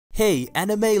Hey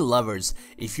anime lovers,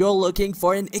 if you're looking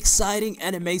for an exciting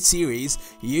anime series,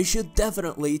 you should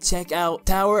definitely check out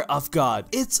Tower of God.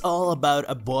 It's all about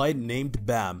a boy named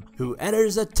Bam, who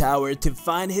enters a tower to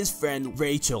find his friend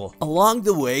Rachel. Along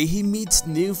the way, he meets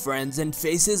new friends and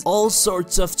faces all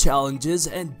sorts of challenges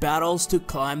and battles to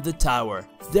climb the tower.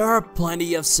 There are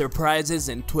plenty of surprises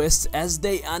and twists as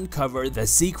they uncover the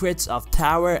secrets of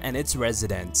Tower and its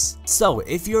residents. So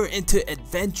if you're into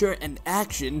adventure and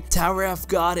action, Tower of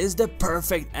God is the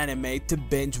perfect anime to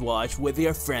binge watch with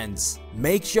your friends.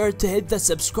 Make sure to hit the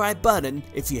subscribe button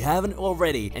if you haven't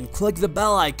already and click the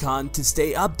bell icon to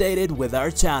stay updated with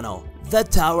our channel. The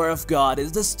Tower of God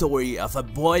is the story of a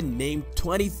boy named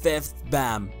 25th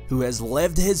Bam who has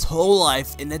lived his whole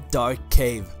life in a dark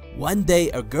cave. One day,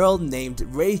 a girl named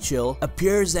Rachel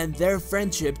appears and their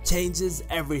friendship changes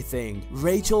everything.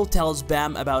 Rachel tells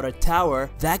Bam about a tower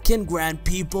that can grant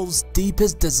people's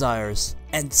deepest desires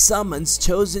and summons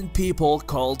chosen people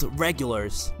called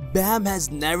regulars. Bam has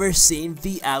never seen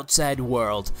the outside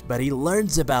world, but he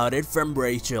learns about it from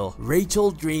Rachel.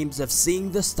 Rachel dreams of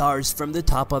seeing the stars from the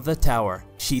top of the tower.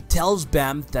 She tells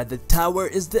Bam that the tower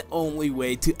is the only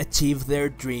way to achieve their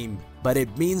dream, but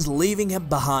it means leaving him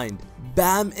behind.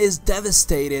 Bam is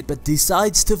devastated but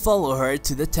decides to follow her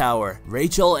to the tower.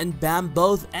 Rachel and Bam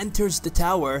both enters the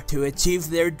tower to achieve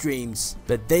their dreams,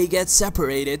 but they get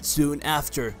separated soon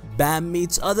after. Bam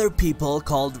meets other people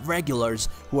called regulars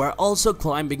who are also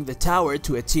climbing the tower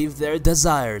to achieve their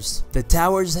desires. The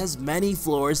tower has many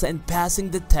floors and passing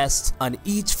the tests on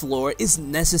each floor is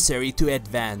necessary to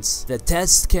advance. The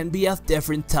tests can be of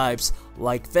different types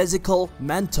like physical,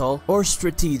 mental, or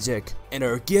strategic, and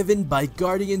are given by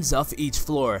guardians of each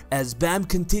floor. As Bam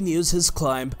continues his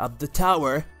climb up the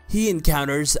tower, he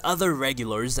encounters other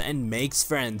regulars and makes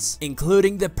friends,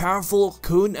 including the powerful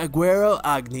Kun Aguero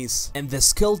Agnes and the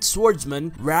skilled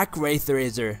swordsman Rack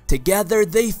Wraithrazor. Together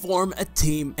they form a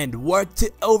team and work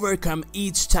to overcome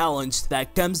each challenge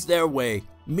that comes their way.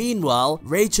 Meanwhile,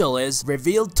 Rachel is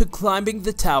revealed to climbing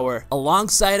the tower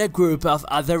alongside a group of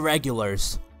other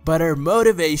regulars. But her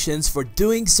motivations for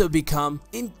doing so become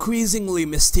increasingly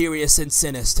mysterious and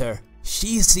sinister.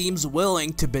 She seems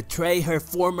willing to betray her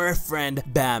former friend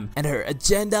Bam and her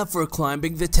agenda for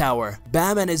climbing the tower.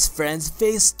 Bam and his friends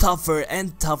face tougher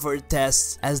and tougher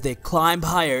tests as they climb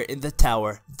higher in the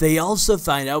tower. They also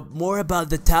find out more about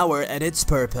the tower and its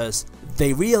purpose.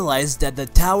 They realize that the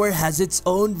tower has its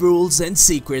own rules and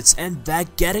secrets and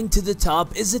that getting to the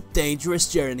top is a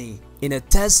dangerous journey. In a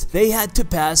test, they had to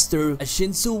pass through a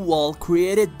Shinsu wall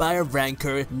created by a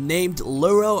ranker named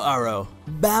Luro Aro.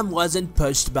 Bam wasn't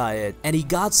pushed by it, and he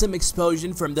got some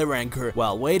exposure from the ranker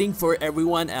while waiting for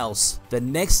everyone else. The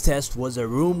next test was a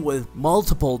room with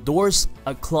multiple doors,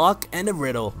 a clock, and a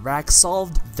riddle. Rack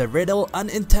solved the riddle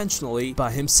unintentionally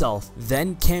by himself.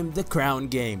 Then came the crown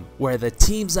game, where the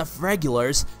teams of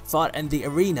regulars fought in the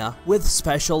arena with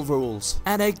special rules.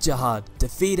 Anek Jahad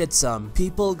defeated some.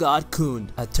 People got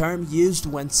Kun, a term used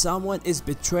when someone is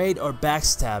betrayed or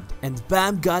backstabbed, and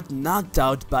Bam got knocked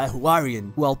out by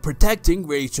Hwarian while protecting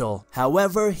Rachel.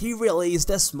 However, he released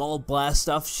a small blast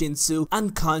of Shinsu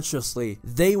unconsciously.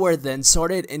 They were then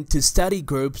sorted into study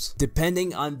groups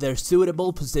depending on their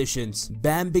suitable positions.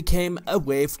 Bam became a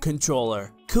wave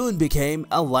controller. Kun became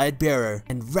a light bearer,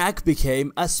 and Rack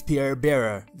became a spear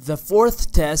bearer. The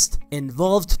fourth test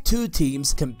involved two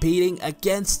teams competing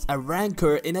against a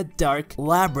ranker in a dark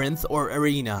labyrinth or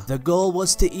arena. The goal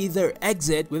was to either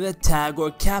exit with a tag or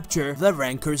capture the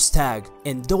ranker's tag.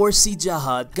 And Dorsey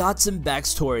Jahad got some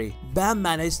backstory. Bam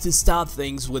managed to stop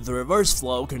things with reverse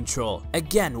flow control,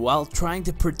 again while trying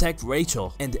to protect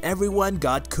Rachel, and everyone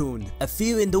got Kun. A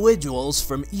few individuals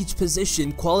from each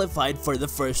position qualified for the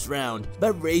first round,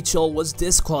 but Rachel was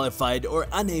disqualified or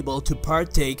unable to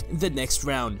partake in the next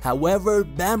round. However,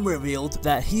 Bam revealed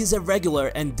that he's a regular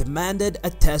and demanded a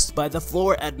test by the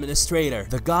floor administrator,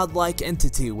 the godlike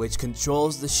entity which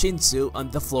controls the Shinsu on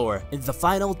the floor. In the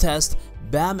final test,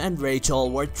 Bam and Rachel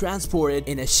were transported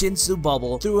in a Shinsu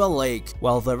bubble through a lake,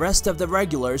 while the rest of the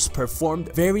regulars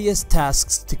performed various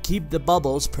tasks to keep the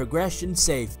bubble's progression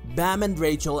safe. Bam and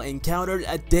Rachel encountered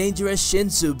a dangerous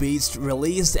Shinsu beast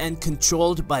released and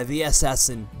controlled by the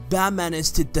assassin. Bam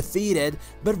managed to defeat it,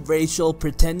 but Rachel,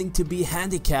 pretending to be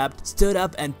handicapped, stood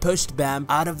up and pushed Bam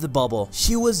out of the bubble.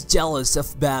 She was jealous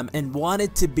of Bam and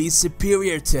wanted to be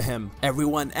superior to him.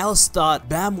 Everyone else thought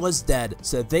Bam was dead,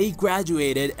 so they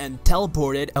graduated and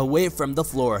teleported away from the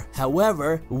floor.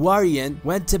 However, Hwarian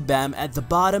went to Bam at the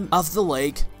bottom of the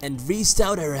lake and reached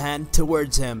out her hand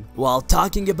towards him. While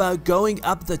talking about going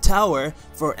up the tower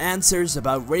for answers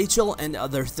about Rachel and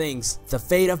other things. The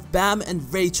fate of Bam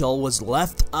and Rachel was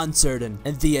left uncertain,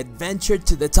 and the adventure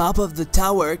to the top of the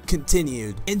tower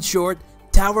continued. In short,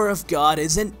 Tower of God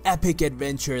is an epic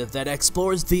adventure that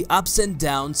explores the ups and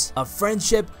downs of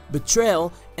friendship,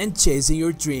 betrayal, and chasing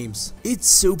your dreams. It's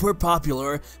super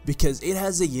popular because it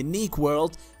has a unique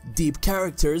world, deep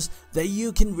characters that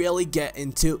you can really get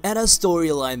into, and a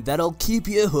storyline that'll keep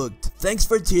you hooked. Thanks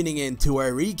for tuning in to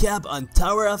our recap on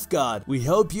Tower of God. We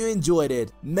hope you enjoyed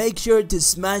it. Make sure to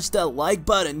smash that like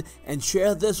button and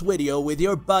share this video with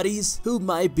your buddies who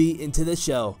might be into the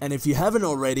show. And if you haven't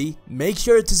already, make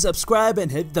sure to subscribe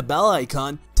and hit the bell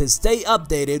icon to stay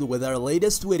updated with our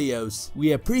latest videos.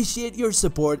 We appreciate your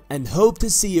support and hope to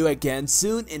see you again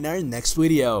soon in our next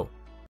video.